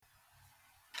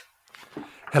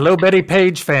Hello, Bettie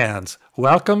Page fans.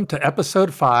 Welcome to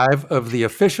episode 5 of the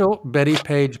official Bettie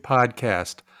Page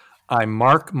podcast. I'm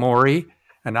Mark Morey,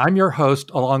 and I'm your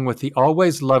host along with the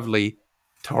always lovely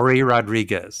Tori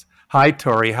Rodriguez. Hi,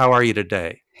 Tori. How are you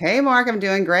today? Hey, Mark, I'm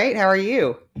doing great. How are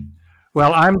you?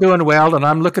 Well, I'm doing well, and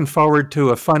I'm looking forward to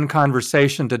a fun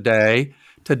conversation today.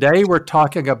 Today, we're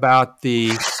talking about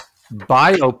the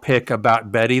biopic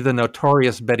about Betty, the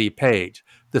Notorious Bettie Page,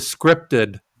 the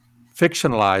scripted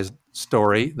fictionalized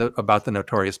story about the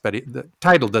Notorious Betty,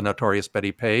 titled "The Notorious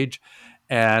Betty Page,"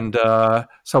 and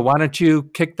so why don't you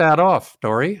kick that off,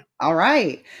 Dory? All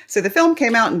right. So the film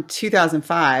came out in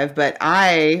 2005, but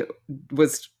I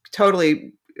was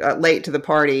totally late to the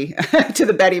party, to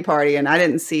the Betty party, and I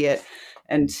didn't see it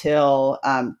until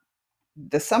about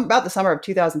the summer of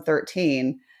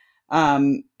 2013.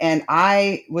 And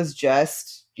I was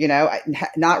just,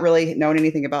 not really knowing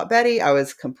anything about Betty. I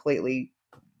was completely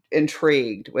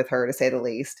intrigued with her, to say the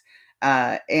least.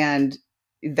 And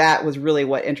that was really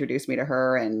what introduced me to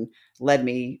her and led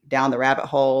me down the rabbit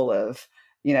hole of,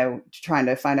 trying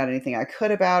to find out anything I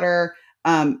could about her.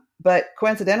 But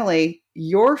coincidentally,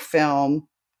 your film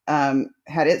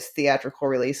had its theatrical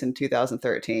release in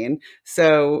 2013.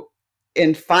 So,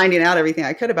 in finding out everything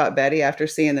I could about Betty after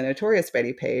seeing the Notorious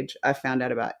Betty Page, I found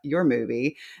out about your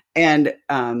movie and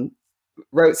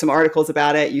wrote some articles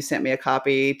about it. You sent me a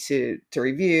copy to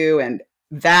review, and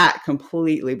that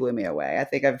completely blew me away. I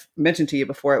think I've mentioned to you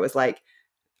before. It was like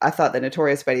I thought the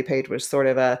Notorious Betty Page was sort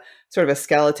of a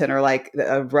skeleton or like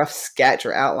a rough sketch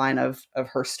or outline of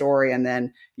her story, and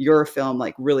then your film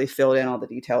like really filled in all the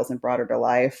details and brought her to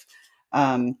life.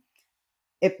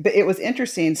 It was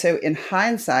interesting. So in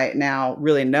hindsight, now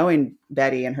really knowing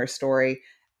Betty and her story,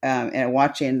 and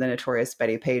watching the Notorious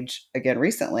Betty Page again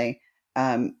recently,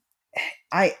 um,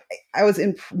 I was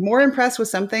more impressed with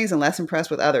some things and less impressed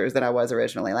with others than I was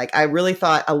originally. Like I really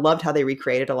thought I loved how they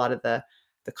recreated a lot of the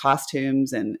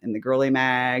costumes and the girly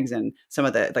mags and some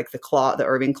of the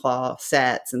Irving Claw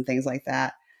sets and things like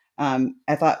that.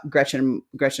 I thought Gretchen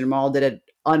Mol did an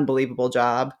unbelievable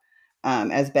job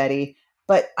as Betty.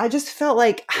 But I just felt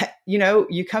like,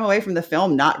 you come away from the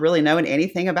film not really knowing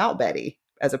anything about Betty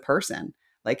as a person.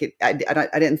 Like I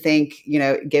didn't think,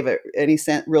 it gave any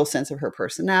real sense of her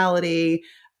personality,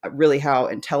 really how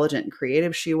intelligent and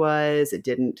creative she was.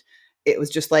 It was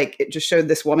just like, it just showed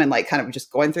this woman like kind of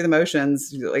just going through the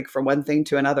motions, like from one thing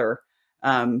to another,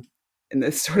 in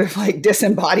this sort of like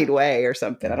disembodied way or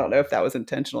something. I don't know if that was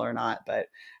intentional or not, but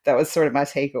that was sort of my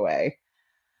takeaway.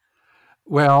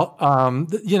 Well,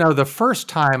 the first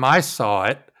time I saw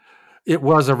it, it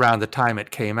was around the time it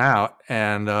came out,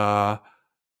 and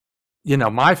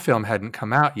my film hadn't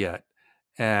come out yet,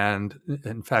 and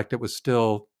in fact, it was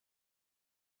still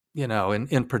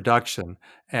in production.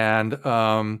 And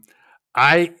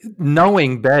I,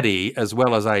 knowing Betty as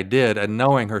well as I did, and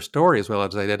knowing her story as well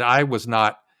as I did, I was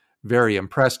not very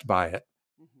impressed by it.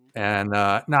 And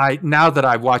now that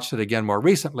I've watched it again more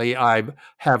recently, I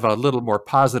have a little more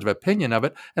positive opinion of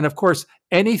it. And of course,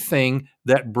 anything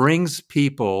that brings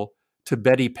people to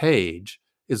Betty Page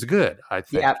is good, I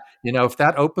Yeah. think. If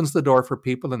that opens the door for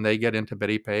people and they get into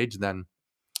Betty Page, then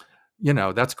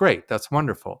that's great. That's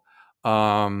wonderful.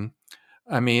 Um,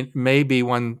 I mean, maybe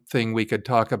one thing we can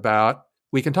talk about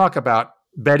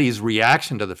Betty's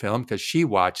reaction to the film because she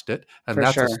watched it, and For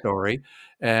that's a sure. story.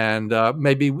 And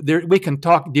maybe we can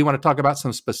talk. Do you want to talk about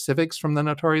some specifics from the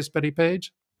Notorious Betty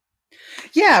Page?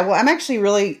 Yeah, well, I'm actually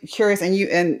really curious, and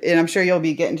and I'm sure you'll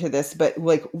be getting to this, but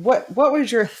like, what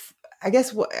was your, I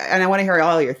guess, and I want to hear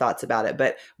all your thoughts about it.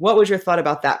 But what was your thought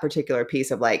about that particular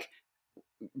piece of like,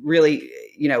 really,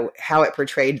 how it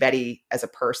portrayed Betty as a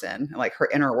person, like her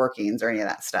inner workings or any of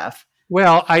that stuff?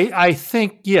 Well, I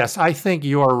think, yes, I think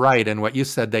you're right in what you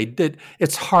said. They did.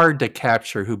 It's hard to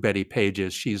capture who Betty Page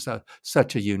is. She's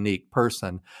such a unique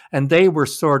person. And they were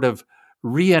sort of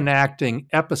reenacting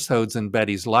episodes in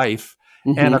Betty's life.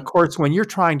 And of Hmm. course, when you're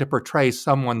trying to portray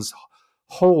someone's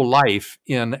whole life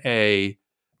in a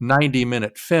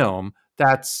 90-minute film,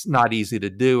 that's not easy to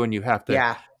do. And you have to,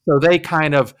 Yeah. so they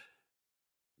kind of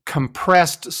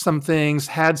compressed some things,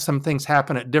 had some things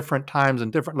happen at different times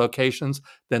and different locations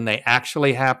than they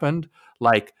actually happened.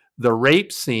 Like the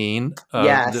rape scene,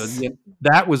 Yes.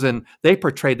 that was they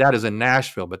portrayed that as in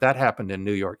Nashville, but that happened in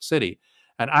New York City.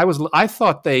 And I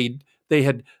thought they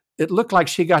had, it looked like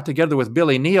she got together with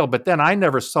Billy Neal, but then I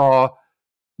never saw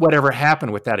whatever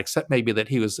happened with that, except maybe that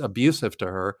he was abusive to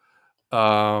her.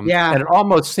 And Yeah. it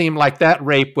almost seemed like that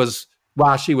rape was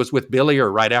while she was with Billy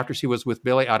or right after she was with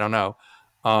Billy. I don't know.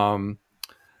 Um,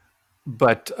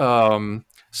 but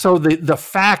so the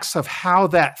facts of how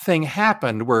that thing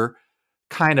happened were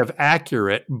kind of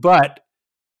accurate, but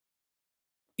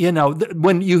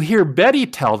when you hear Betty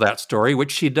tell that story,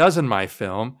 which she does in my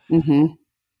film, Hmm.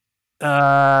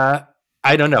 uh,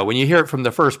 I don't know. When you hear it from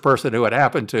the first person who it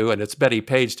happened to, and it's Betty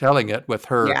Page telling it with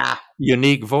her Yeah.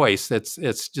 unique voice,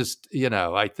 it's just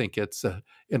I think it's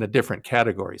in a different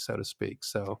category, so to speak.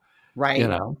 So you Right.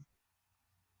 know,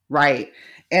 Right.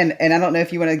 And I don't know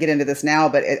if you want to get into this now,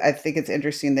 but I think it's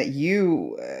interesting that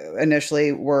you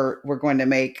initially were going to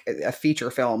make a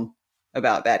feature film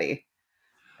about Betty,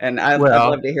 and I'd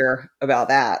love well, to hear about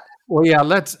that. yeah.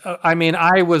 Let's. I mean,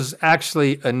 I was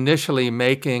actually initially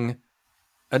making,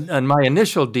 and my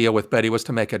initial deal with Betty was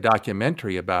to make a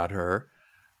documentary about her,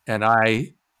 and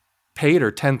I paid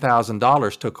her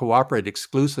 $10,000 to cooperate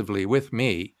exclusively with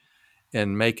me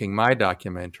in making my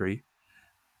documentary.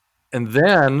 And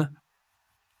then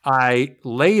I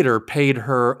later paid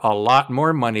her a lot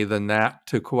more money than that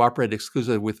to cooperate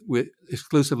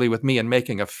exclusively with me in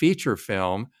making a feature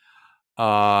film.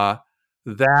 Uh,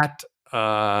 that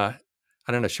I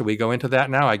don't know. Should we go into that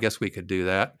now? I guess we could do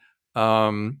that.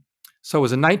 Um, so it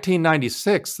was in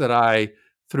 1996 that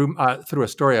through a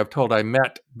story I've told, I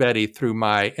met Betty through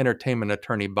my entertainment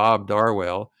attorney Bob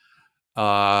Darwell,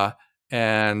 uh,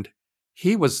 and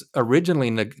he was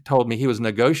originally told me he was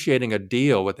negotiating a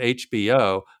deal with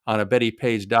HBO on a Betty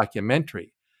Page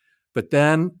documentary. But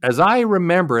then, as I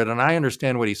remember it, and I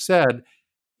understand what he said,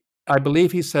 I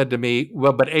believe he said to me,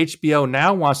 "Well, but HBO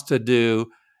now wants to do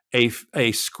a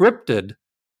scripted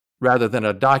rather than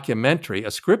a documentary, a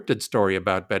scripted story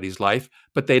about Betty's life,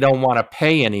 but they don't want to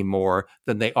pay any more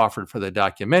than they offered for the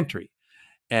documentary."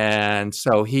 And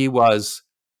so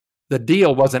the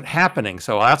deal wasn't happening.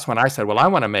 So that's when I said, well, I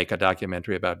want to make a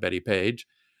documentary about Betty Page.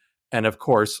 And of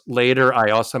course, later I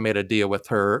also made a deal with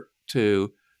her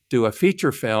to do a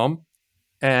feature film.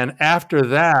 And after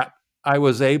that, I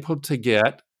was able to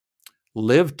get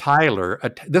Liv Tyler.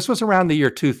 This was around the year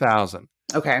 2000.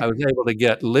 Okay. I was able to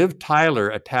get Liv Tyler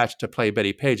attached to play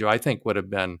Betty Page, who I think would have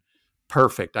been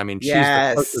perfect. I mean, she's the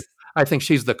Yes. closest. I think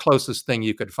she's the closest thing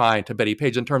you could find to Betty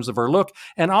Page in terms of her look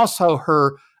and also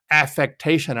her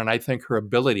affectation, and I think her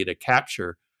ability to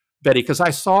capture Betty. Because I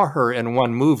saw her in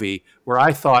one movie where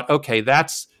I thought, okay,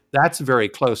 that's very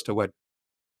close to what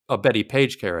a Betty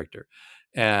Page character.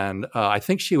 And I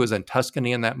think she was in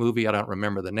Tuscany in that movie. I don't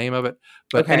remember the name of it,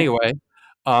 but Okay. anyway.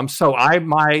 So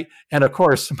and of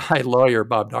course, my lawyer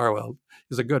Bob Darwell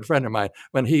is a good friend of mine.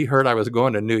 When he heard I was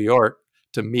going to New York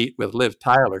to meet with Liv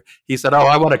Tyler, he said, "Oh,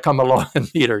 I want to come along and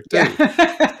meet her Yeah. too."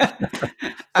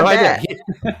 I So I did. bet.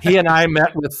 He and I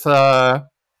met with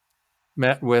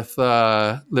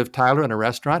Liv Tyler in a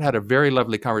restaurant, had a very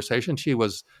lovely conversation. She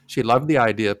loved the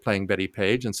idea of playing Betty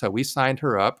Page, and so we signed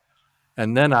her up.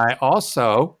 And then I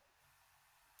also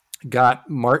got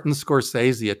Martin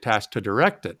Scorsese attached to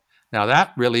direct it. Now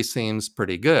that really seems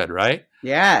pretty good, right?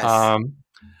 Yes. Um,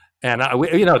 and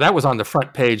that was on the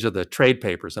front page of the trade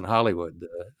papers in Hollywood, the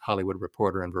Hollywood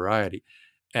Reporter and Variety.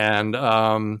 And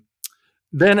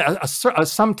then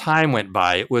some time went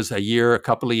by. It was a year, a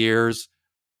couple of years.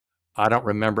 I don't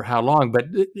remember how long, but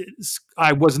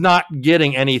I was not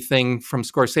getting anything from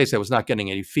Scorsese. I was not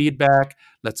getting any feedback.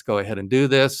 Let's go ahead and do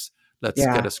this. Let's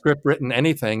get Yeah. a script written,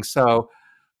 anything. So,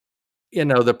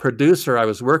 the producer I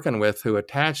was working with who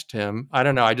attached him, I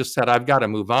don't know, I just said, I've got to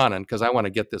move on because I want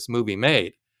to get this movie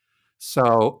made.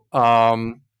 So,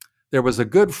 there was a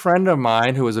good friend of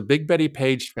mine who was a big Betty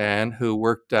Page fan who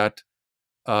worked at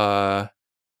uh,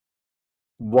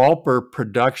 Walper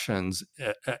Productions,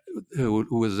 who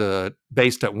was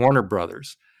based at Warner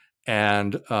Brothers,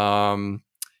 and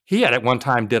he had at one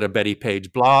time did a Betty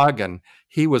Page blog, and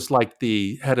he was like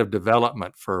the head of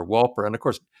development for Walper. And of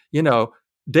course, you know,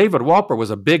 David Walper was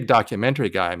a big documentary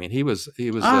guy. I mean,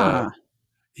 Ah,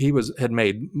 had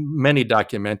made many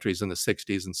documentaries in the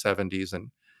 '60s and '70s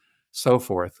and so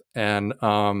forth. And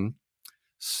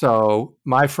so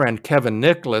my friend Kevin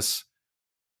Nicholas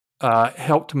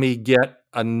helped me get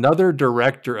another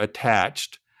director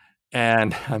attached,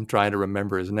 and I'm trying to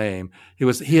remember his name. He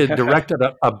had directed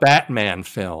a Batman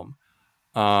film,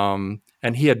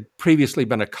 and he had previously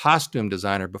been a costume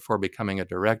designer before becoming a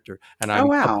director. And oh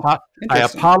wow, I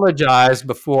interesting. apologized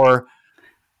before.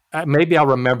 Maybe I'll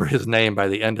remember his name by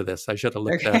the end of this. I should have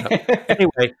looked that up. Okay.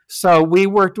 Anyway, so we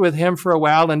worked with him for a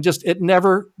while, and just it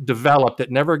never developed.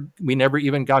 We never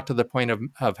even got to the point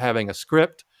of having a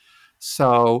script.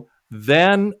 So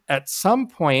then at some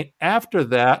point after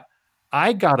that,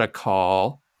 I got a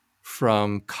call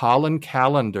from Colin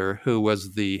Callender, who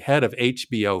was the head of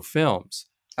HBO Films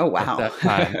Oh at wow. that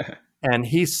time. And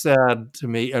he said to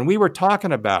me, and we were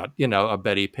talking about, a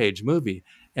Betty Page movie.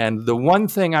 And the one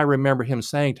thing I remember him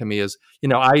saying to me is,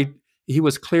 he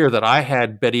was clear that I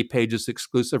had Betty Page's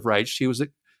exclusive rights.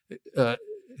 uh,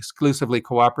 exclusively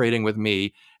cooperating with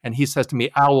me. And he says to me,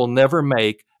 I will never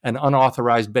make an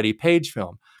unauthorized Bettie Page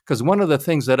film. Because one of the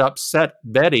things that upset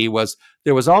Betty was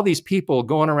there was all these people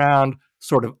going around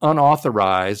sort of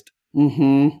unauthorized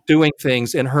Mm-hmm. doing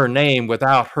things in her name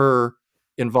without her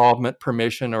involvement,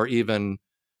 permission, or even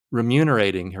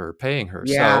remunerating her, paying her.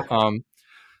 Yeah.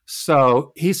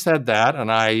 So he said that,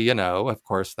 and I, of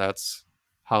course, that's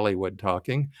Hollywood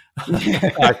talking.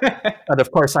 I, and of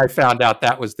course, I found out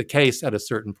that was the case at a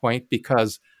certain point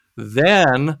because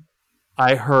then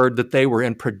I heard that they were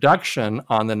in production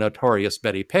on the Notorious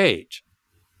Bettie Page.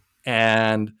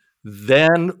 And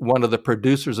then one of the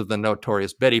producers of the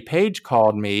Notorious Bettie Page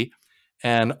called me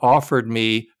and offered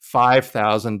me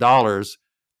 $5,000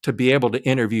 to be able to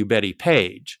interview Bettie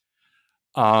Page.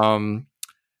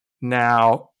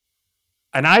 Now,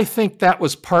 and I think that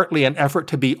was partly an effort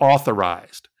to be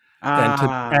authorized and to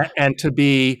Ah, and to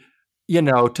be,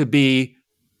 to be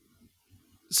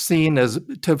seen as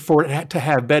to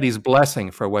have Betty's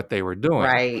blessing for what they were doing.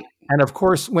 right. And of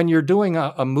course, when you're doing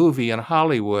a movie in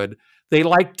Hollywood, they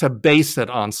like to base it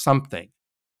on something.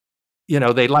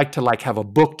 They like to have a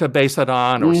book to base it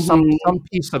on or some Mm-hmm.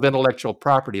 piece of intellectual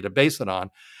property to base it on.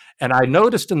 And I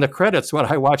noticed in the credits when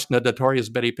I watched The Notorious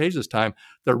Bettie Page this time,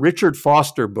 the Richard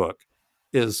Foster book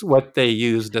is what they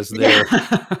used as their,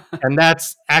 Yeah. and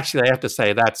that's actually, I have to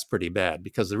say that's pretty bad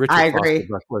because the I Richard Foster agree.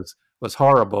 book was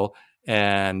horrible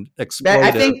and I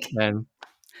exploitive think and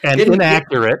didn't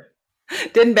inaccurate.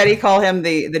 didn't Betty call him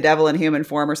the devil in human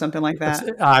form or something like that?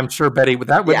 I'm sure Betty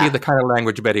that would be Yeah. the kind of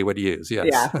language Betty would use. Yes.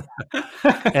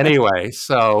 Yeah. Anyway,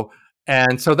 so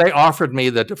they offered me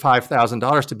the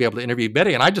 $5,000 to be able to interview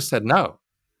Betty, and I just said no.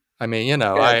 I mean,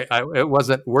 Good. it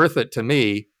wasn't worth it to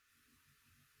me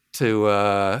to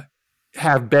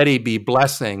have Betty be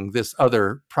blessing this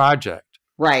other project.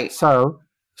 Right. So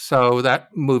that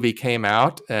movie came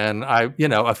out, and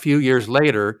a few years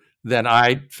later, then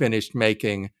I finished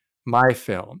making my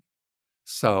film.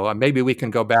 So maybe we can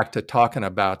go back to talking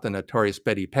about the Notorious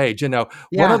Bettie Page. One of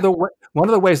Yeah.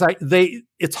 the ways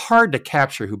it's hard to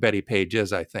capture who Bettie Page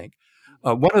is. I think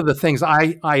one of the things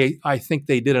I think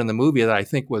they did in the movie that I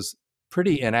think was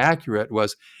pretty inaccurate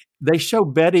was they show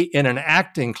Betty in an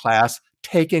acting class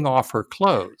taking off her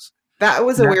clothes. That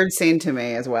was a Now, weird scene to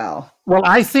me as well. well,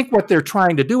 I think what they're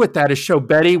trying to do with that is show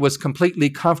Betty was completely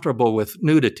comfortable with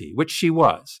nudity, which she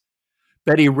was.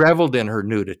 Betty reveled in her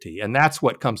nudity, and that's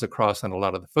what comes across in a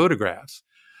lot of the photographs.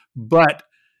 But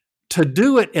to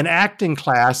do it in acting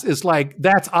class is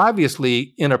that's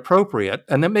obviously inappropriate,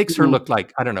 and it makes her Mhm. look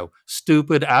like, I don't know,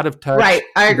 stupid, out of touch, Right.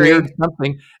 I weird, agree.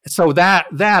 something. So that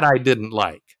I didn't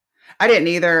like. I didn't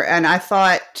either. And I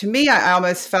thought, to me, I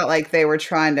almost felt like they were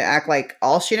trying to act like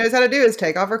all she knows how to do is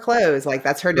take off her clothes. Like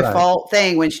that's her Right, default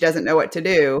thing when she doesn't know what to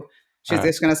do. She's right,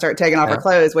 just going to start taking off her yeah,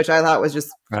 clothes, which I thought was just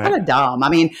right, kind of dumb. I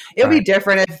mean, it would be right,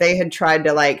 different if they had tried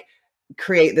to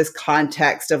create this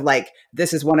context of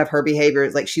this is one of her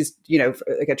behaviors, like she's,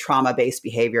 like a trauma based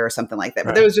behavior or something like that.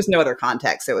 But there right, was just no other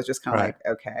context. So it was just kind of right.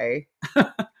 like, okay.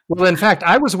 Well, in fact,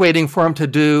 I was waiting for him to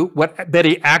do what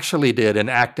Betty actually did in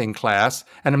acting class,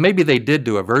 and maybe they did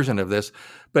do a version of this,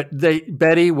 but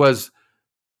Betty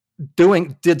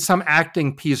did some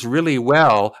acting piece really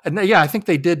well. And yeah, I think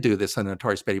they did do this in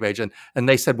Notorious Bettie Page. And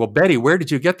they said, well, Betty, where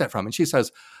did you get that from? And she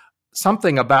says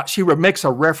something about, she makes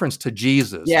a reference to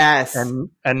Jesus Yes. and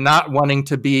not wanting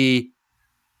to be,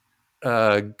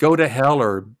 go to hell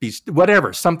or be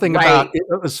whatever, something about, Right.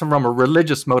 it was from a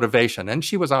religious motivation. And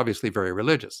she was obviously very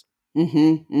religious,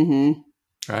 Mm-hmm.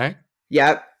 Mm-hmm. right?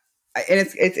 Yep. And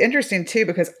it's interesting too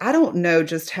because I don't know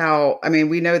just how. I mean,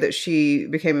 we know that she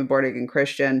became a born again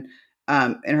Christian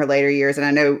in her later years, and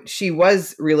I know she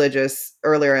was religious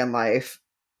earlier in life,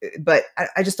 but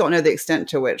I just don't know the extent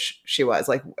to which she was.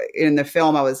 Like in the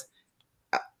film, I was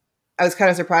kind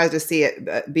of surprised to see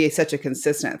it be such a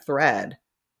consistent thread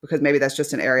because maybe that's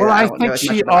just an area Well, that I don't know as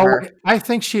much about her. I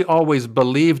think she always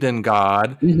believed in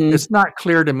God. Hmm. It's not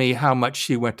clear to me how much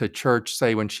she went to church,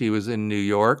 say when she was in New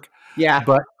York, Yeah.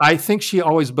 but I think she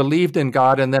always believed in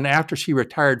God. And then after she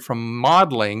retired from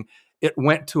modeling, it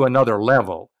went to another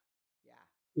level.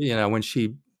 When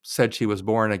she said she was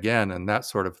born again and that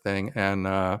sort of thing, and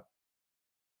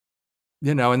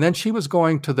then she was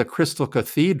going to the Crystal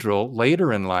Cathedral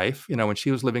later in life. When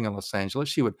she was living in Los Angeles,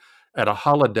 she would, at a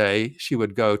holiday, she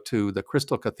would go to the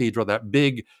Crystal Cathedral, that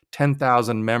big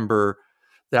 10,000 member.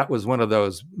 That was one of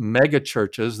those mega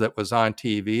churches that was on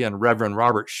TV, and Reverend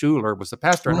Robert Schuller was the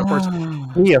pastor. And of course,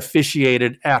 Oh, he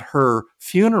officiated at her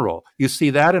funeral. You see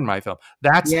that in my film.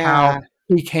 That's how yeah.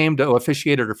 he came to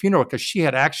officiate at her funeral because she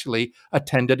had actually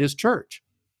attended his church.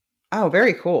 Oh,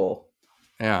 very cool.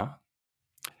 Yeah.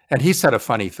 And he said a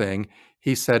funny thing.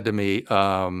 He said to me,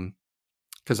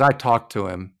 because I talked to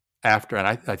him after, and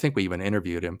I think we even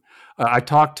interviewed him. I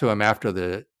talked to him after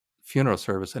the funeral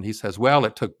service, and he says, "Well,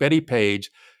 it took Bettie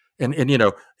Page, and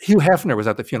Hugh Hefner was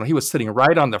at the funeral. He was sitting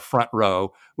right on the front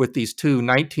row with these two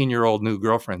 19-year-old new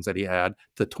girlfriends that he had,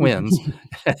 the twins,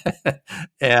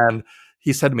 and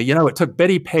he said to me, it took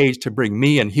Bettie Page to bring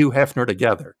me and Hugh Hefner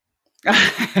together."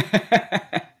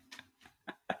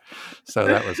 So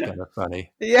that was kind of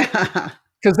funny. Yeah.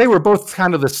 Because they were both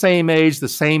kind of the same age, the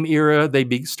same era.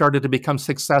 They started to become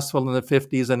successful in the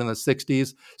 50s and in the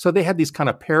 60s. So they had these kind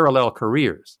of parallel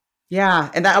careers. Yeah.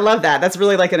 And I love that. That's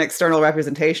really like an external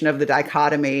representation of the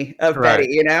dichotomy of Right.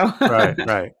 Betty,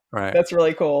 Right. That's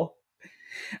really cool.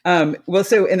 Well,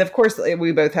 so, and of course,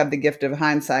 we both have the gift of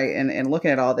hindsight and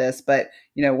looking at all this. But,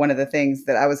 one of the things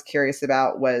that I was curious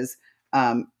about was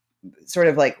sort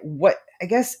of like what, I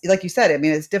guess, like you said, I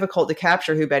mean, it's difficult to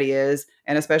capture who Betty is,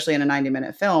 and especially in a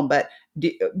 90-minute film. But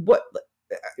do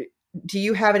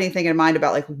you have anything in mind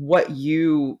about like what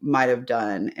you might have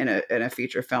done in a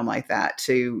feature film like that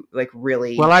to like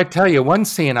really? Well, I tell you, one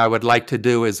scene I would like to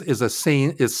do is a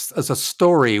scene is a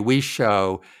story we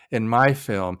show in my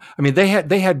film. I mean, they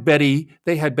had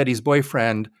Betty's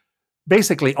boyfriend,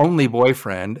 basically only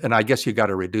boyfriend, and I guess you got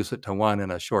to reduce it to one in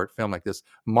a short film like this.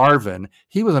 Marvin,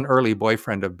 he was an early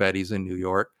boyfriend of Betty's in New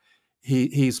York.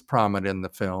 He's prominent in the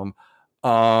film.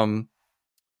 But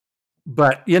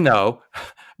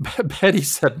Betty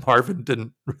said Marvin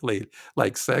didn't really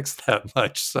like sex that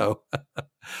much. So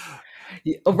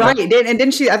Right. And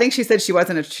didn't she, I think she said she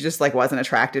just like wasn't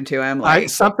attracted to him. Like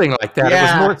something like that.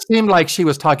 Yeah. It seemed like she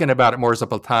was talking about it more as a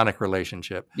platonic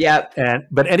relationship. Yep.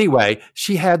 But anyway,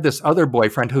 she had this other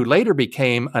boyfriend who later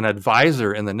became an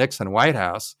advisor in the Nixon White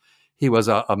House. He was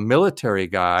a military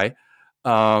guy.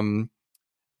 God,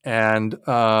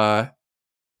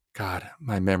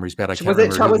 my memory's bad. I can't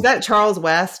remember. Was that Charles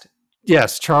West?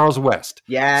 Yes, Charles West.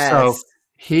 Yes. So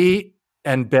he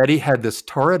and Betty had this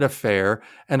torrid affair.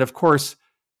 And of course,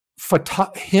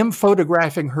 him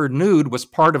photographing her nude was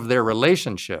part of their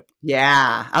relationship.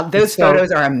 Yeah. Those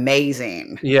photos are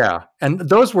amazing. Yeah. And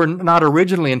those were not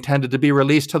originally intended to be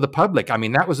released to the public. I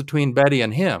mean, that was between Betty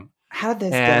and him. How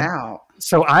did this get out?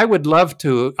 So I would love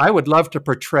to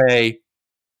portray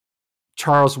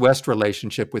Charles West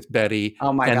relationship with Betty.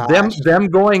 Oh my and gosh. them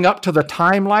going up to the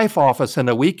Time Life office in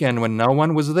a weekend when no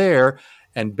one was there,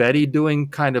 and Betty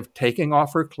taking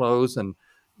off her clothes and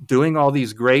doing all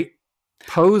these great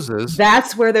poses.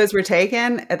 That's where those were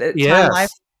taken, at the Time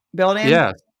Life building?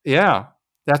 Yes. Yeah.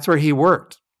 That's where he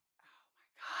worked.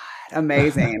 God,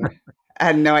 amazing. I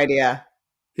had no idea.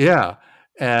 Yeah.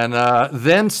 And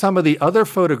then some of the other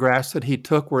photographs that he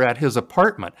took were at his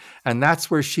apartment. And that's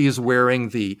where she's wearing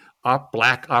the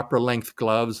black opera-length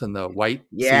gloves and the white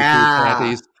see-through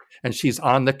panties. And she's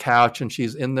on the couch, and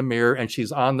she's in the mirror, and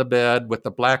she's on the bed with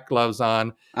the black gloves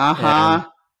on. Uh-huh.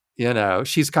 And,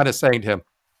 she's kind of saying to him,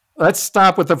 "Let's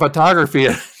stop with the photography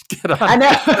and get on." I know.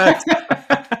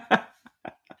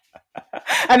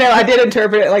 I know. I did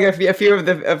interpret it like a few of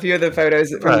the photos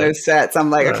from those sets.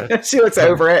 I'm like, she looks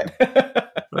over it.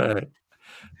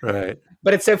 Right.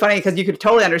 But it's so funny because you could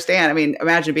totally understand. I mean,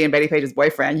 imagine being Betty Page's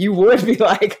boyfriend. You would be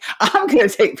like, I'm going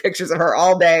to take pictures of her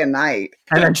all day and night.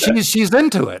 And then she's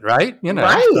into it, right?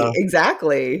 Right. So.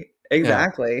 Exactly.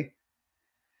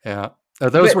 Yeah.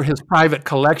 Those were his private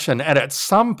collection. And at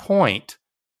some point,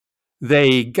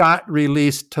 they got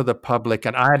released to the public.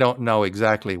 And I don't know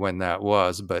exactly when that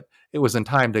was, but it was in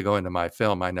time to go into my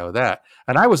film. I know that.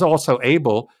 And I was also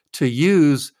able to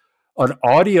use an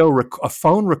audio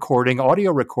recording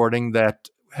that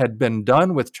had been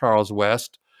done with Charles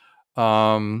West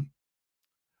by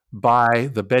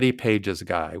the Bettie Page's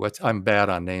guy. I'm bad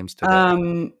on names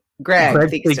today. Greg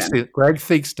Theakston. Greg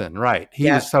Theakston, right.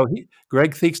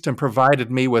 Greg Theakston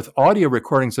provided me with audio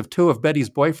recordings of two of Betty's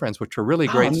boyfriends, which were really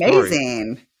great stories.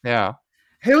 Amazing. Yeah.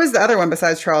 Who was the other one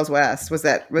besides Charles West? Was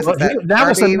that was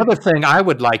another thing I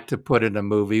would like to put in a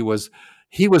movie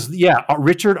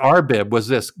Richard Arbib was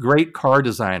this great car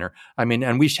designer. I mean,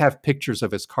 and we have pictures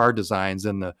of his car designs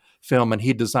in the film, and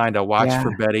he designed a watch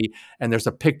for Betty, and there's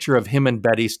a picture of him and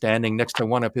Betty standing next to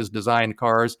one of his designed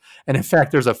cars. And in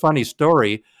fact, there's a funny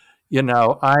story.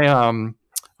 I'm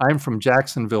from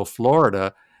Jacksonville,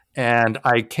 Florida, and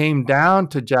I came down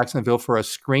to Jacksonville for a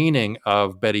screening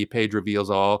of Bettie Page Reveals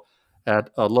All at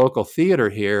a local theater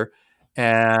here,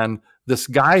 and this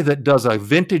guy that does a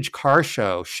vintage car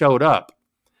show showed up.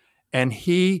 And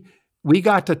we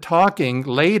got to talking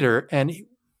later, and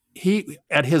he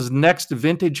at his next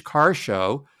vintage car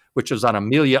show, which is on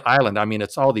Amelia Island. I mean,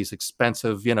 it's all these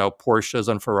expensive, Porsches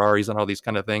and Ferraris and all these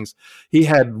kind of things. He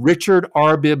had Richard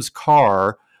Arbib's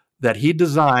car that he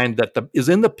designed that is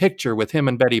in the picture with him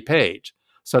and Bettie Page.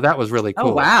 So that was really Oh,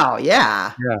 cool. wow.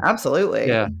 Yeah, Yeah. absolutely.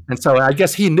 Yeah. And so I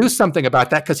guess he knew something about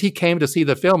that because he came to see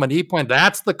the film and he pointed,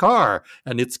 that's the car.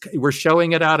 And we're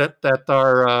showing it out at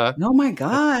our Oh my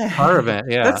car God. event.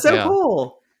 Yeah. That's so Yeah.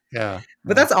 cool. Yeah.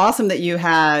 But that's awesome that you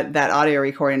had that audio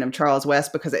recording of Charles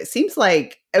West, because it seems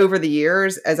like over the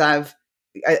years, as I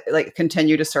like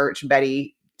continue to search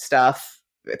Betty stuff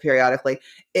periodically,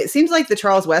 it seems like the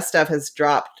Charles West stuff has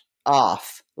dropped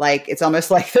off. Like it's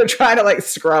almost like they're trying to like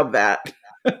scrub that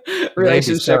Maybe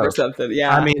relationship so. or something. I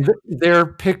Yeah. mean, they're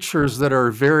pictures that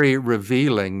are very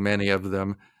revealing, many of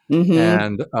them. Mm-hmm.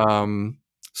 And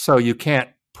so you can't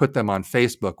put them on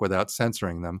Facebook without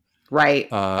censoring them. Right.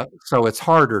 So it's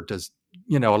harder to,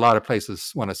 a lot of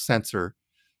places want to censor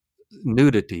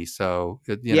nudity. So,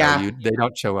 Yeah. they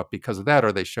don't show up because of that,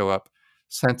 or they show up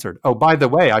censored. Oh, by the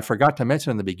way, I forgot to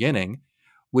mention in the beginning,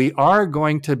 we are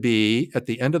going to be at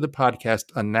the end of the podcast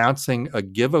announcing a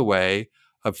giveaway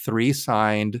of 3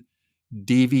 signed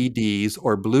DVDs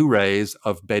or Blu-rays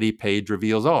of Bettie Page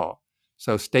Reveals All.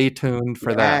 So stay tuned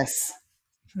for that. Yes.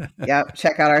 Yep.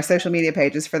 Check out our social media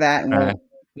pages for that, and Right,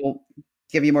 we'll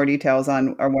give you more details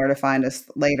on where to find us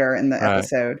later in the right.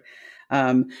 episode.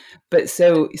 Um, but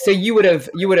so you would have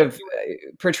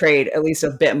portrayed at least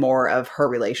a bit more of her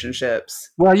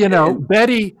relationships. Well, And,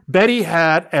 Betty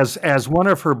had, as one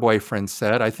of her boyfriends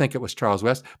said, I think it was Charles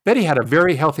West, Betty had a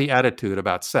very healthy attitude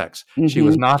about sex. She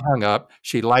was mhm, not hung up.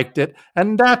 She liked it,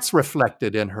 and that's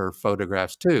reflected in her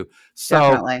photographs too. So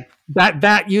definitely,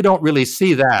 that you don't really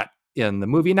see that in the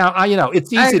movie. Now, I agree.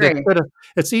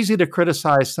 it's easy to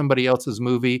criticize somebody else's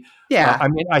movie. Yeah, I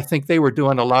mean, I think they were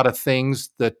doing a lot of things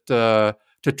that to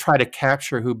try to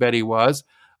capture who Betty was.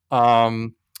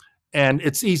 Um, and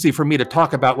it's easy for me to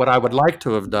talk about what I would like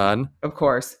to have done. of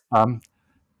course. Um,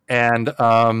 and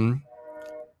oh,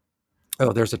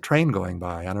 there's a train going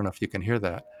by. I don't know if you can hear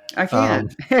that. I Um,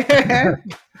 can.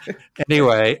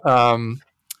 anyway,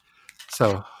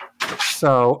 so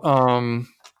so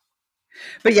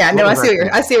But yeah, what no, was I I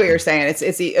saying? see what you're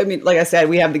saying. I mean, like I said,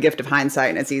 we have the gift of hindsight,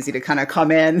 and it's easy to kind of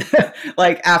come in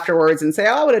like afterwards and say,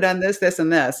 "Oh, I would have done this, this,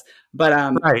 and this." But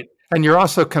Right, and you're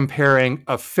also comparing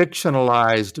a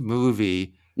fictionalized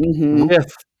movie mhm,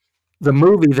 with the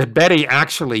movie that Betty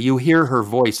actually, you hear her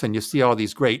voice and you see all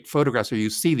these great photographs, or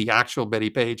you see the actual Betty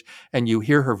Page and you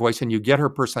hear her voice and you get her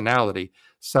personality.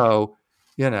 So,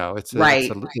 right. it's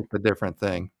a different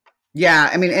thing. Yeah,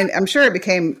 I mean, and I'm sure it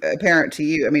became apparent to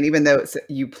you. I mean, even though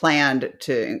you planned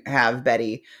to have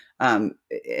Betty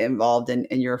involved in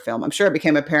your film, I'm sure it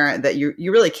became apparent that you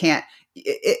really can't.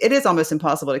 It is almost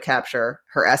impossible to capture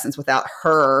her essence without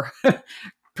her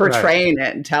Right. portraying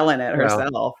it and telling it Well,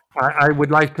 herself. I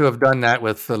would like to have done that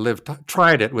with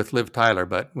tried it with Liv Tyler,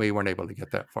 but we weren't able to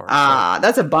get that far. So, Ah,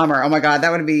 that's a bummer. Oh my God,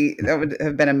 that would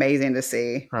have been amazing to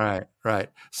see. right, right.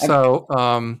 I, So,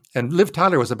 and Liv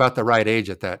Tyler was about the right age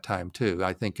at that time too.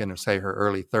 I think in, say, her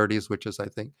early 30s, which is, I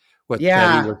think, what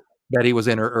yeah, Betty was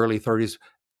in her early 30s,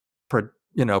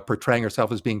 portraying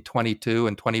herself as being 22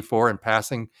 and 24 and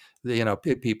passing.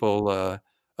 People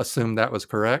assumed that was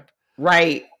correct.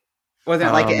 right. Wasn't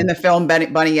it like in Um, the film, Bunny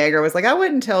Yeager was like, I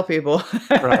wouldn't tell people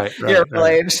right, your right, real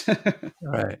right, age.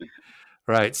 right,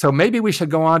 right. So maybe we should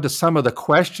go on to some of the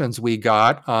questions we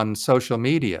got on social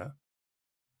media.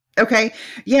 Okay.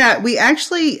 Yeah, we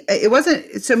actually, it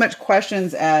wasn't so much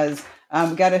questions as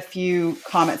we got a few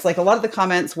comments. Like a lot of the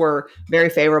comments were very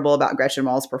favorable about Gretchen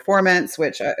Mall's performance,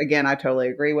 which again, I totally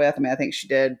agree with. I mean, I think she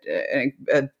did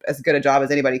as good a job as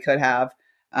anybody could have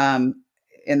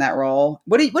in that role.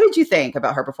 What did you think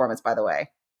about her performance, by the way?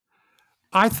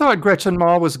 I thought Gretchen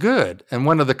Mall was good. And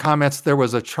one of the comments, there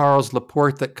was a Charles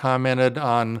Laporte that commented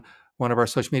on one of our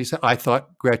social media. Said, I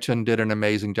thought Gretchen did an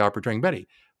amazing job portraying Betty.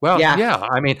 Well, Yeah, yeah.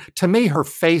 I mean, to me, her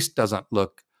face doesn't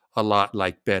look a lot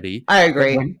like Betty, I but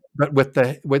agree.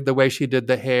 with the way she did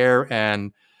the hair,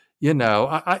 and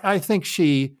I think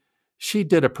she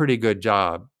did a pretty good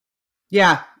job.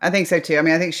 Yeah, I think so too. I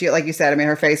mean, I think she, like you said, I mean,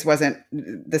 her face wasn't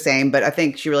the same, but I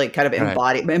think she really kind of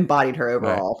Right, embodied her right,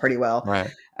 overall pretty well. right,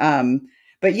 Um,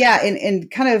 but yeah, in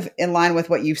kind of in line with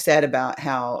what you've said about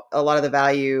how a lot of the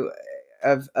value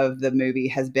of the movie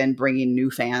has been bringing new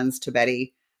fans to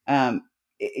Betty.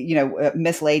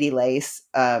 Miss Lady Lace,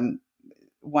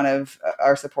 one of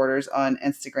our supporters on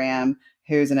Instagram,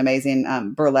 who's an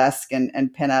amazing burlesque and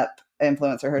pinup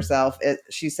influencer herself.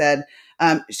 She said,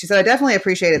 I definitely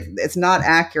appreciate it. It's not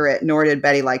accurate, nor did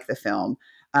Betty like the film.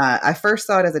 I first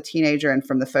saw it as a teenager, and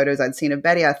from the photos I'd seen of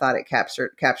Betty, I thought it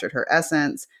captured her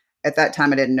essence. at that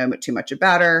time I didn't know too much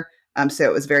about her. So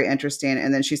it was very interesting.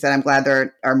 And then she said, I'm glad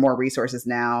there are more resources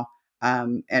now.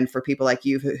 And for people like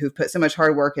you who've put so much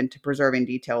hard work into preserving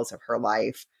details of her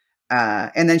life.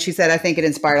 And then she said, I think it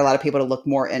inspired a lot of people to look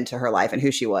more into her life and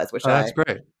who she was, which Oh, that's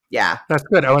great. yeah. That's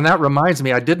good. Oh, and that reminds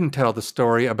me, I didn't tell the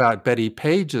story about Bettie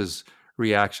Page's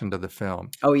reaction to the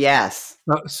film. Oh, yes.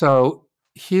 So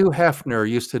Hugh Hefner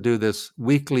used to do this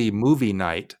weekly movie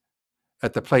night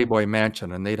at the Playboy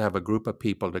Mansion, and they'd have a group of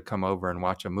people to come over and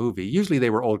watch a movie. Usually they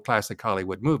were old classic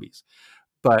Hollywood movies.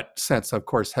 But since, of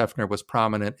course, Hefner was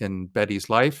prominent in Bettie's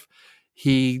life,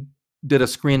 he did a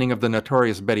screening of the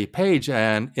Notorious Bettie Page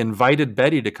and invited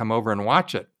Bettie to come over and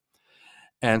watch it.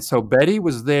 And so Bettie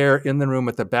was there in the room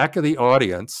at the back of the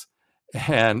audience,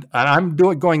 and I'm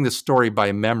going this story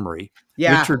by memory.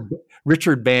 Yeah.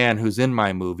 Richard Bann, who's in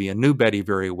my movie and knew Bettie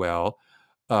very well,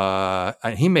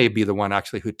 and he may be the one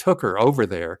actually who took her over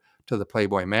there to the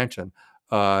Playboy Mansion.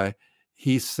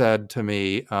 He said to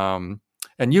me, and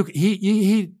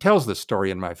he tells this story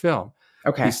in my film.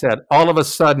 Okay. He said, all of a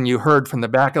sudden you heard from the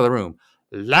back of the room,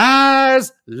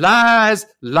 lies, lies,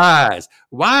 lies.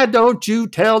 Why don't you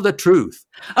tell the truth?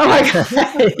 Oh my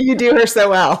God, you do her so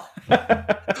well.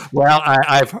 Well,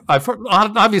 I've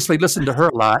obviously listened to her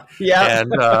a lot. Yeah.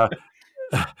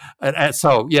 And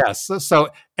so, yes. So,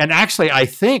 and actually, I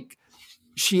think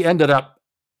she ended up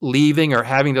leaving or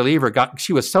having to leave, or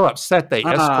she was so upset they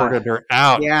escorted her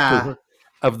out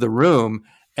of the room,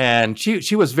 and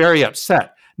she was very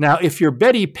upset. Now, if you're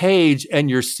Bettie Page and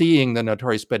you're seeing the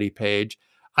Notorious Bettie Page,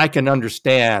 I can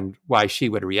understand why she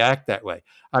would react that way.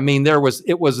 I mean,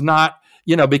 it was not,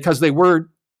 because they were,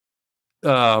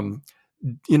 they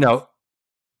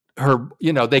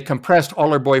compressed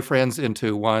all her boyfriends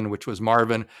into one, which was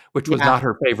Marvin, which was not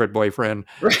her favorite boyfriend.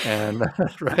 And,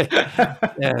 right.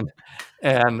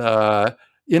 And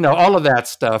all of that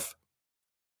stuff.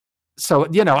 So,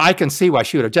 I can see why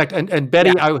she would object. And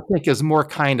Bettie, I would think, is more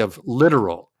kind of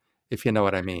literal, if you know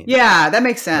what I mean. Yeah, that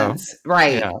makes sense. So,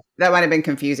 right. Yeah. That might have been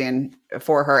confusing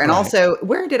for her. And also,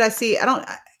 where did I see, I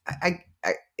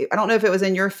don't know if it was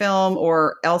in your film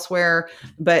or elsewhere,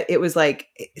 but it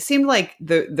seemed like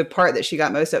the part that she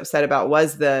got most upset about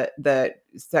was the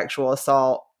sexual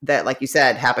assault that, like you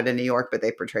said, happened in New York, but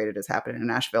they portrayed it as happening in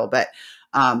Nashville. But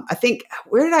I think,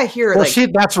 where did I hear? Well,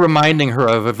 that's reminding her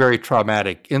of a very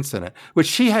traumatic incident, which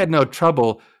she had no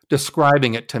trouble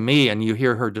describing it to me, and you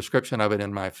hear her description of it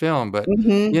in my film. But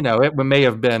it may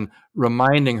have been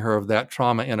reminding her of that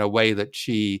trauma in a way that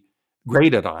she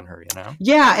grated on her.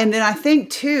 Yeah, and then I think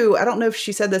too, I don't know if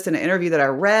she said this in an interview that I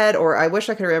read, or I wish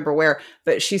I could remember where,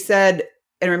 but she said,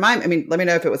 and let me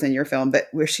know if it was in your film, but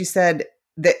where she said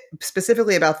that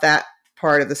specifically about that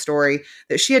part of the story,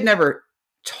 that she had never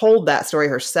told that story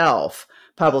herself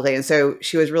publicly, and so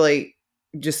she was really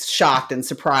just shocked and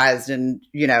surprised and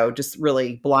just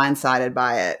really blindsided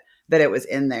by it that it was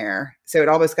in there. So I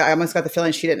almost got the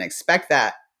feeling she didn't expect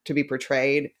that to be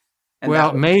portrayed.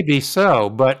 Well, maybe so,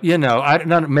 but I don't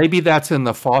know, maybe that's in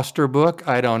the Foster book,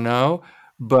 I don't know,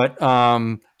 but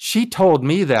she told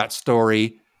me that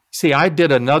story. See, I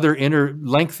did another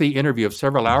lengthy interview of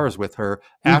several hours with her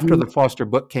after the Foster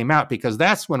book came out, because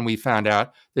that's when we found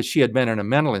out that she had been in a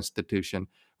mental institution,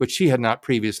 which she had not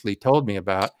previously told me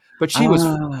about. But she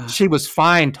was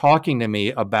fine talking to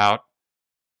me about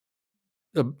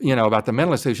about the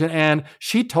mental institution, and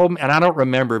she told me, and I don't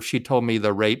remember if she told me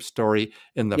the rape story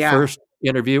in the first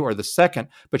interview or the second,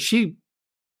 but she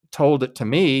told it to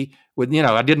me with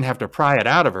I didn't have to pry it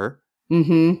out of her.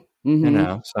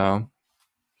 So.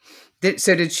 Did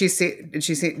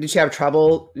she have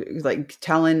trouble like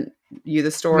telling you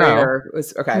the story? No. Or it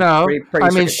was okay? No, pretty I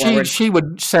mean she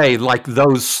would say, like,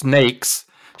 those snakes.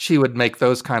 She would make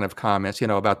those kind of comments,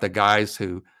 about the guys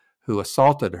who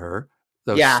assaulted her,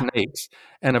 those snakes.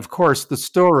 And of course, the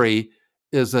story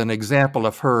is an example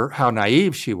of how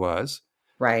naive she was,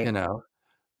 right?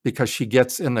 Because she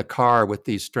gets in the car with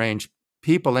these strange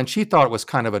people, and she thought it was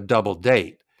kind of a double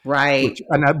date, right?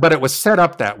 But it was set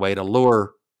up that way to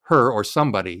lure her or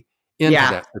somebody into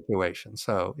that situation.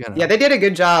 So, yeah, they did a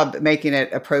good job making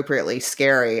it appropriately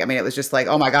scary. I mean, it was just like,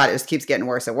 oh my God, it just keeps getting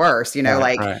worse and worse.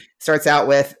 Starts out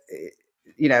with,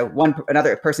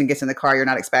 another person gets in the car you're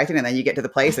not expecting, and then you get to the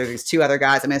place, there's these two other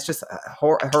guys. I mean, it's just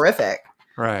horrific.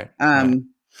 Right.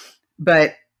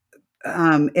 But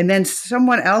and then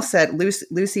someone else said,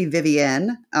 Lucy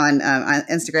Vivienne on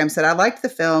Instagram said, I liked the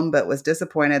film, but was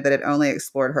disappointed that it only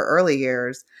explored her early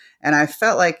years. And I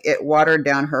felt like it watered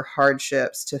down her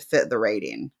hardships to fit the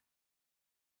rating.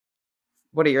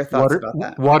 What are your thoughts about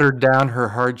that? Watered down her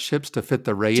hardships to fit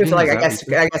the rating? I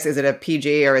guess, is it a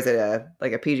PG or is it a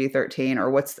PG-13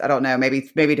 or I don't know, maybe to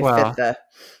fit the.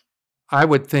 I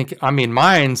would think. I mean,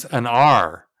 mine's an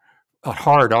R, a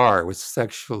hard R with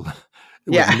sexual.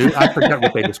 It was new. I forget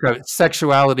what they Yeah. described it.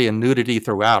 Sexuality and nudity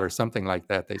throughout, or something like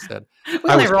that. They said. We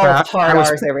I only was roll with proud. hard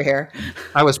R's over here.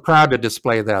 I was proud to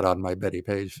display that on my Betty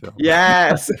Page film.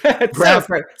 Yes. It's Graph,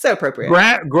 so appropriate.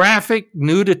 graphic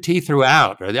nudity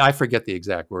throughout. Or I forget the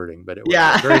exact wording, but it was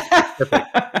Yeah. very specific.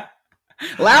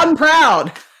 Loud and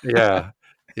proud. Yeah,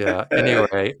 yeah.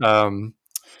 Anyway,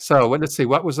 so let's see.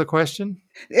 What was the question?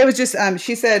 It was just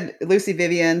she said Lucy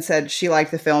Vivian said she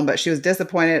liked the film, but she was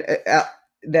disappointed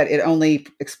that it only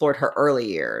explored her early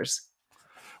years.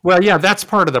 Well, yeah, that's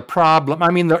part of the problem. I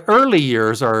mean, the early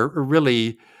years are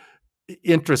really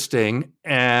interesting,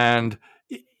 and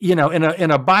in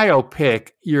a biopic,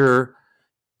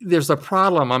 there's a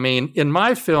problem. I mean, in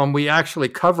my film, we actually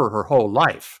cover her whole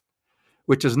life,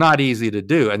 which is not easy to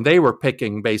do, and they were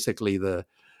picking basically her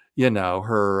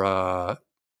late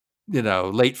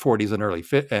 40s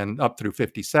and and up through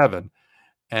 57,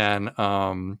 and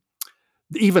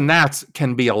even that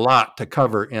can be a lot to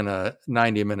cover in a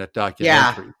 90-minute Yeah.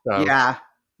 documentary. So, Yeah.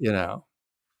 you know,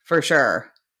 For sure.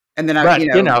 And then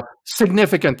but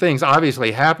significant things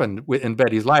obviously happened in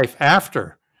Betty's life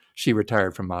after she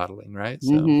retired from modeling, right?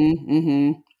 So,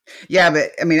 yeah,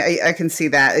 but I mean, I can see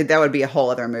that would be a whole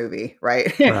other movie,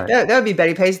 right? right, that would be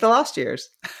Betty Page, The Lost Years.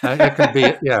 it could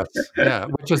be, yes, yeah,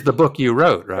 which is the book you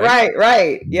wrote, right?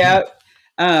 Right. Mhm. Yeah.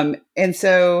 And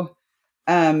so,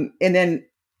 and then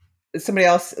somebody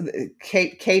else,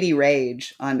 Katie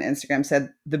Rage on Instagram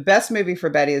said the best movie for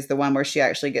Betty is the one where she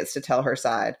actually gets to tell her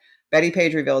side. Betty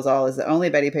Page Reveals All is the only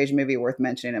Betty Page movie worth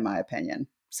mentioning, in my opinion.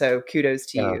 So kudos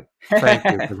to Yeah, you. thank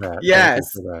you for that. Thank you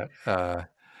Yes. for that.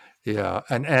 Yeah,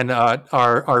 and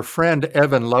our friend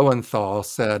Evan Lowenthal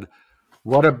said,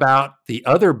 "What about the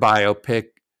other biopic,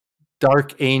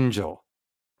 Dark Angel?"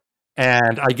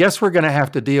 And I guess we're going to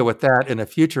have to deal with that in a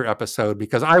future episode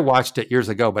because I watched it years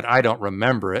ago, but I don't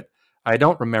remember it. I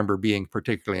don't remember being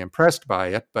particularly impressed by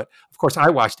it. But of course, I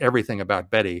watched everything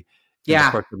about Betty in the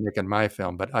Yeah. course of making my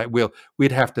film. But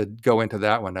we'd have to go into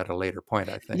that one at a later point,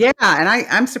 I think. Yeah. And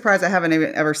I'm surprised I haven't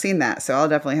even ever seen that. So I'll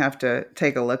definitely have to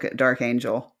take a look at Dark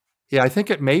Angel. Yeah, I think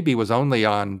it maybe was only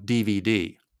on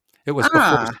DVD.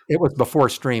 Ah, It was before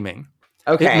streaming.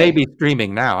 It may okay. be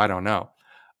streaming now. I don't know.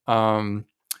 Um,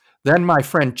 then my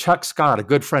friend Chuck Scott, a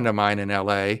good friend of mine in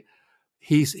LA,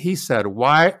 he said,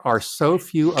 "Why are so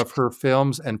few of her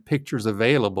films and pictures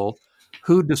available?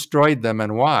 Who destroyed them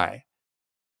and why?"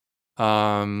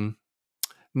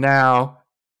 Now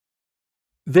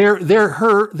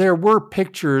there were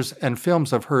pictures and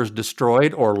films of hers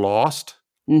destroyed or lost,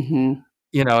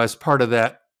 Mm-hmm. as part of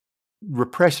that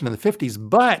repression in the 50s.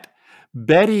 But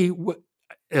Betty,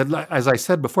 as I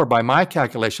said before, by my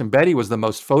calculation, Betty was the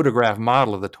most photographed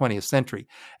model of the 20th century.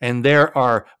 And there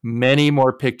are many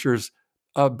more pictures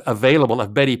available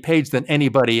of Betty Page than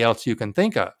anybody else you can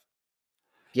think of.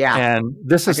 Yeah, And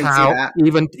this I is can see how that.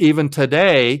 even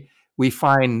today we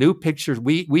find new pictures.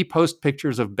 We post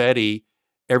pictures of Betty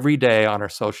every day on our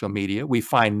social media. We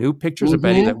find new pictures of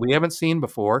Betty that Mm-hmm. we haven't seen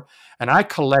before. And I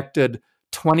collected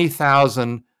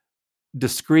 20,000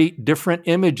 discrete different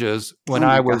images when Oh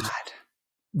my I God. was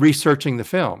researching the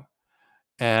film,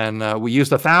 and we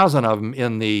used 1,000 of them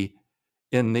in the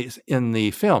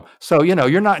film. So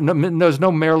you're not there's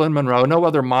no Marilyn Monroe, no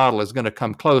other model is going to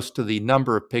come close to the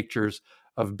number of pictures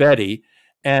of Betty,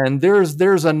 and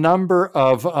there's a number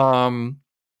of her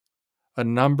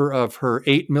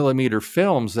 8mm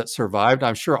films that survived.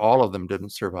 I'm sure all of them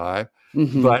didn't survive,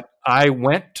 Mm-hmm. but I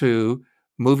went to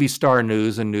Movie Star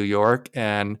News in New York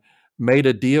and made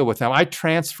a deal with them. I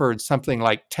transferred something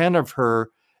like 10 of her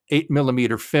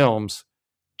 8mm films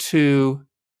to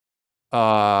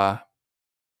uh,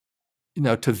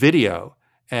 to video,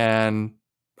 and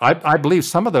I believe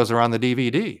some of those are on the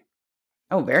DVD.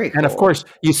 Oh, very And of cool. course,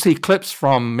 you see clips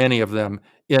from many of them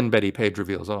in Betty Page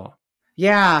Reveals All.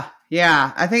 Yeah,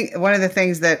 yeah. I think one of the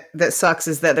things that sucks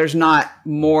is that there's not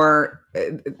more.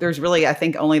 There's really, I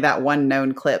think, only that one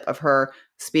known clip of her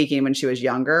speaking when she was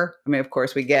younger. I mean, of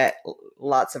course, we get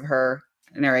lots of her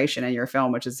narration in your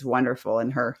film, which is wonderful,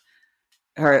 and her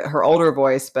older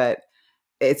voice. But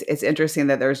it's interesting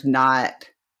that there's not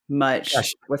Yeah, much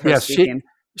she, with her yeah, speaking.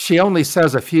 she only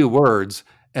says a few words,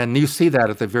 and you see that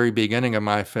at the very beginning of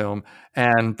my film,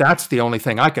 and that's the only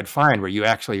thing I could find where you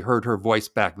actually heard her voice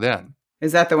back then.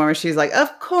 Is that the one where she's like,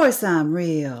 "Of course I'm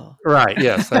real"? Right?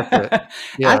 Yes, that's it. I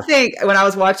Yes. think when I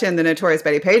was watching the Notorious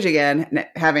Betty Page again,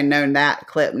 having known that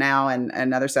clip now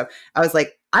and other stuff, I was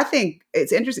like, I think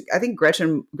it's interesting. I think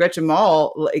Gretchen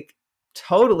Mol like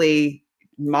totally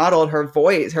modeled her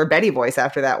voice, her Betty voice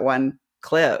after that one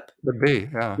clip. Could be,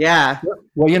 yeah. Yeah.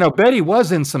 Well, Betty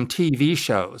was in some TV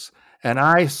shows, and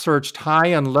I searched high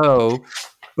and low,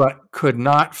 but could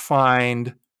not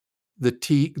find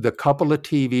the couple of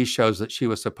TV shows that she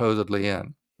was supposedly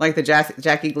in. Like the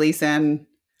Jackie Gleason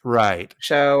Right.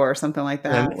 show or something like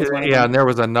And that was one of yeah, them. and there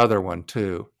was another one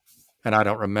too. And I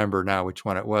don't remember now which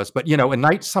one it was. But in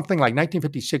something like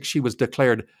 1956, she was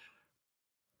declared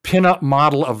pinup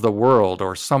model of the world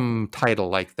or some title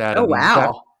like that. Oh, And that,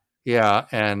 wow. yeah,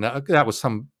 and that was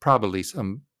probably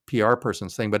some PR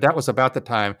person's thing. But that was about the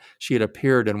time she had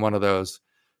appeared in one of those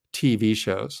TV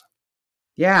shows.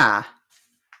 Yeah.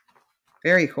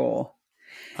 Very cool.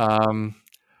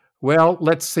 Well,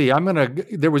 let's see.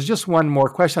 There was just one more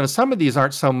question. And some of these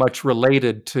aren't so much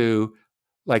related to,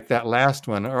 like that last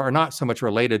one, or not so much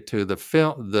related to the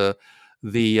film, the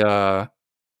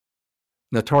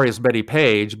Notorious Bettie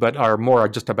Page, but are more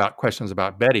just about questions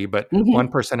about Betty. But one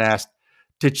Mm-hmm. person asked,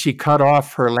 did she cut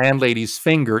off her landlady's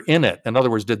finger in it? In other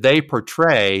words, did they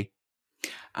portray?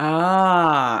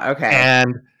 Ah, okay.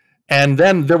 And and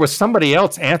then there was somebody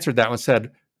else answered that one,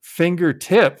 said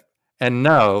fingertip, and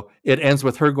no, it ends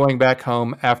with her going back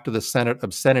home after the Senate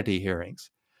obscenity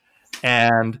hearings.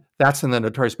 And that's in the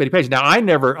Notorious Bettie Page. Now, I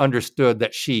never understood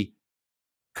that she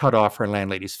cut off her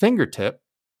landlady's fingertip.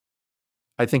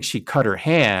 I think she cut her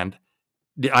hand.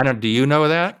 Do you know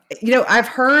that? I've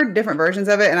heard different versions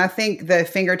of it, and I think the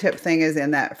fingertip thing is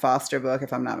in that Foster book,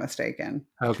 if I'm not mistaken.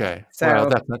 Okay. Well, So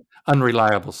that's an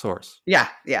unreliable source. yeah,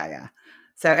 yeah, yeah.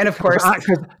 So, and of course,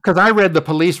 Because I read the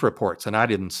police reports and I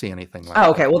didn't see anything like oh, that.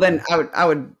 okay. Well, then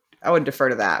I would defer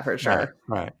to that for Right. sure.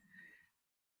 Right.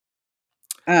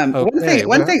 One Okay.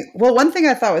 one thing, well, one thing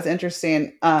I thought was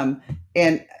interesting, and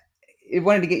I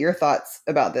wanted to get your thoughts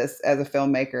about this as a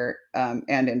filmmaker,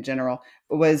 and in general,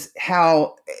 was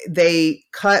how they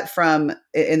cut from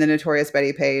in the Notorious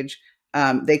Bettie Page.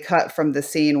 They cut from the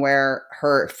scene where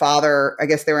her father, I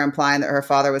guess they were implying that her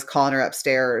father was calling her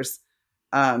upstairs.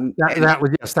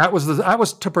 That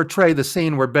was to portray the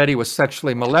scene where Betty was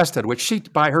sexually molested,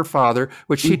 by her father,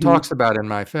 which she Mhm. talks about in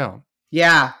my film.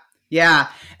 Yeah, yeah.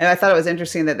 And I thought it was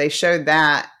interesting that they showed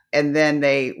that, and then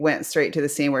they went straight to the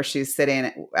scene where she's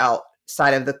sitting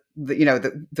outside of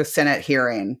the Senate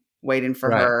hearing, waiting for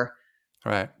Right. her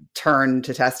Right. turn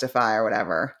to testify or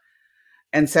whatever.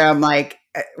 And so I'm like,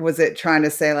 was it trying to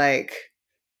say like,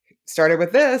 started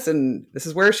with this and this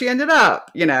is where she ended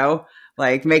up,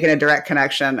 like making a direct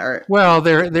connection or. Well,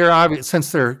 they're obvious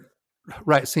since they're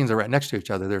right scenes are right next to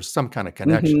each other. There's some kind of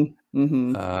connection.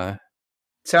 Uh,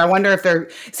 So I wonder if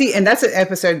and that's an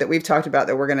episode that we've talked about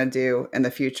that we're going to do in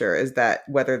the future, is that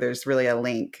whether there's really a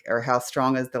link or how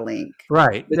strong is the link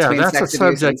right. Yeah, between that's a sex abuse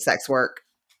and subject. sex work.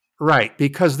 Right,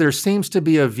 because there seems to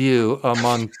be a view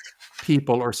among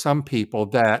people or some people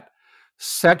that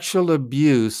sexual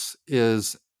abuse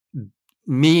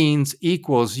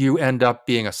equals you end up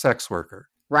being a sex worker.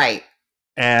 Right.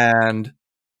 And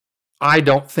I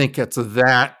don't think it's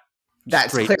that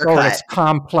That's clear straightforward. cut. It's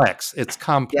complex. It's Yeah,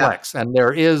 complex. And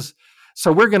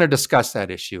so we're going to discuss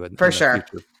that issue in for the sure.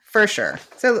 future. For sure.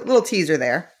 So a little teaser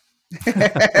there.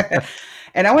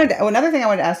 And another thing I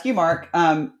wanted to ask you, Mark,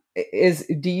 is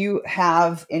do you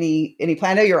have any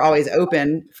plan? I know you're always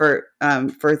open for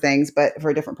things, but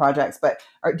for different projects, but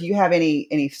do you have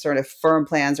any sort of firm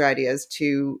plans or ideas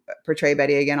to portray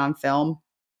Betty again on film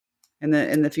in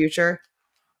the future?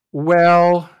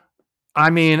 Well, I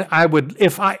mean, I would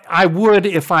if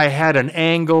I had an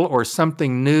angle or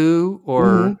something new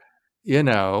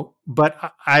Mm-hmm.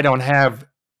 but I don't have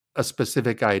a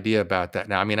specific idea about that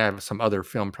now. I mean, I have some other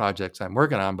film projects I'm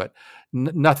working on, but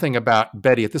nothing about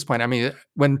Betty at this point. I mean,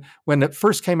 when it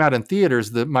first came out in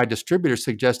theaters, my distributor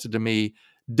suggested to me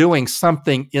doing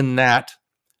something in that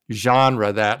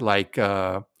genre, that like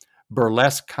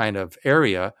burlesque kind of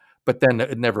area, but then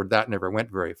that never went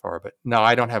very far. But no,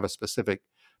 I don't have a specific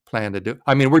plan to do.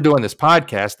 I mean, we're doing this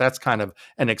podcast. That's kind of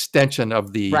an extension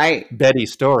of the Right. Betty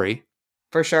story,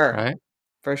 For sure. right?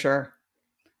 For sure.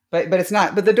 But it's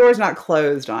not. But the door's not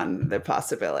closed on the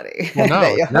possibility. Well, no,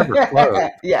 it's never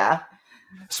closed, Yeah.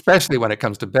 especially when it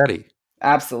comes to Betty.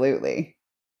 Absolutely.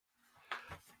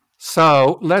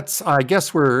 So I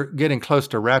guess we're getting close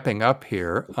to wrapping up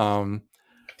here.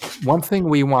 One thing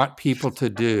we want people to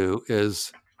do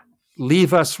is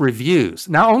leave us reviews.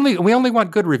 We only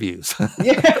want good reviews.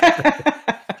 Yeah.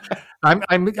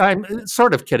 I'm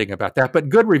sort of kidding about that, but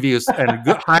good reviews and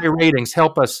high ratings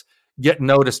help us get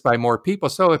noticed by more people.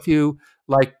 So if you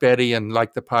like Betty and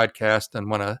like the podcast and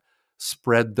want to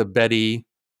spread the Betty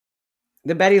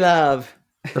Betty love.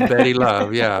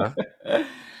 love, yeah.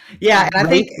 Yeah, and I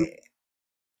think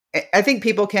I think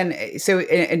people can. So,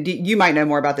 and you might know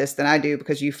more about this than I do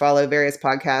because you follow various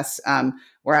podcasts,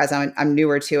 whereas I'm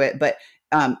newer to it. But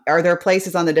are there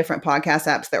places on the different podcast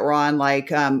apps that we're on,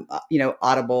 like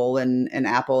Audible and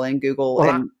Apple and Google, Well,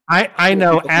 and I where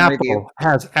know people can review?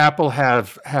 Apple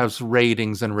has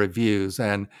ratings and reviews,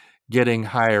 and getting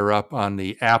higher up on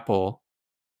the Apple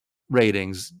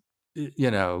ratings,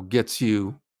 gets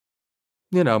you,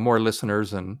 more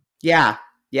listeners, and Yeah,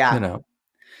 you yeah. know,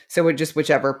 So we're just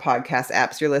whichever podcast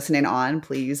apps you're listening on,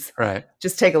 please right.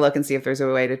 just take a look and see if there's a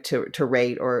way to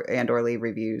rate or leave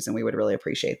reviews, and we would really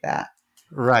appreciate that.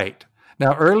 Right.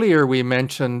 Now, earlier we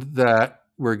mentioned that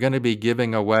we're going to be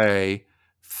giving away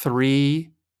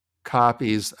 3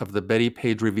 copies of the Betty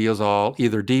Page Reveals All,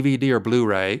 either DVD or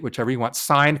Blu-ray, whichever you want,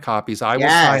 signed copies. I will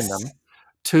sign Yes, them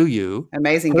to you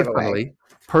amazing giveaway. personally,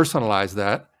 personalize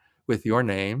that with your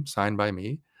name, signed by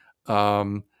me.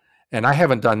 Um, and I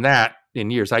haven't done that in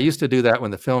years. I used to do that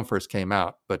when the film first came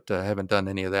out, but I haven't done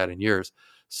any of that in years.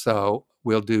 So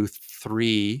we'll do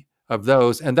 3 of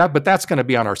those, but that's going to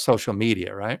be on our social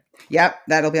media, right? Yep,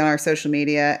 that'll be on our social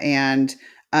media. And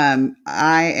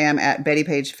I am at Betty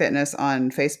Page Fitness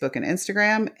on Facebook and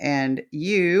Instagram. And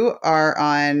you are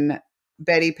on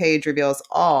Betty Page Reveals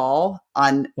All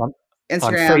on on, on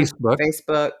Instagram, Facebook,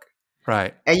 Facebook.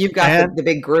 right? And you've got And the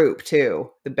big group too,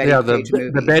 the Betty yeah, Page the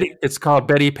movie. Betty, it's called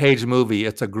Betty Page Movie.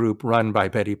 It's a group run by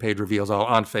Betty Page Reveals All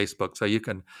on Facebook. So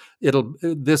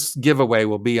this giveaway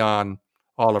will be on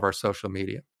all of our social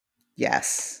media.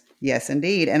 Yes. Yes,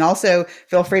 indeed. And also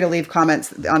feel free to leave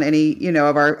comments on any,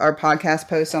 of our podcast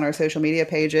posts on our social media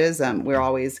pages. We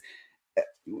always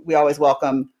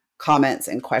welcome comments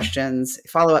and questions,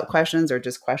 follow-up questions, or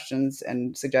just questions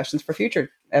and suggestions for future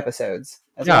episodes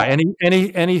as Yeah, well.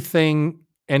 anything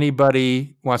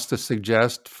anybody wants to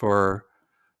suggest for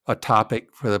a topic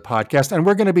for the podcast, and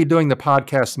we're going to be doing the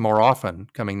podcast more often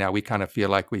coming now. We kind of feel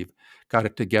like we've got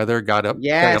it together,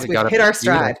 Yes, we've got up hit to our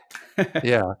speed. stride.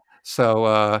 Yeah.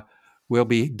 So we'll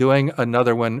be doing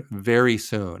another one very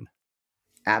soon.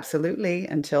 Absolutely.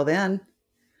 Until then,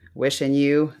 wishing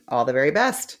you all the very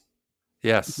best.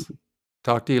 Yes.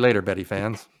 Talk to you later, Betty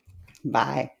fans.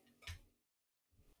 Bye.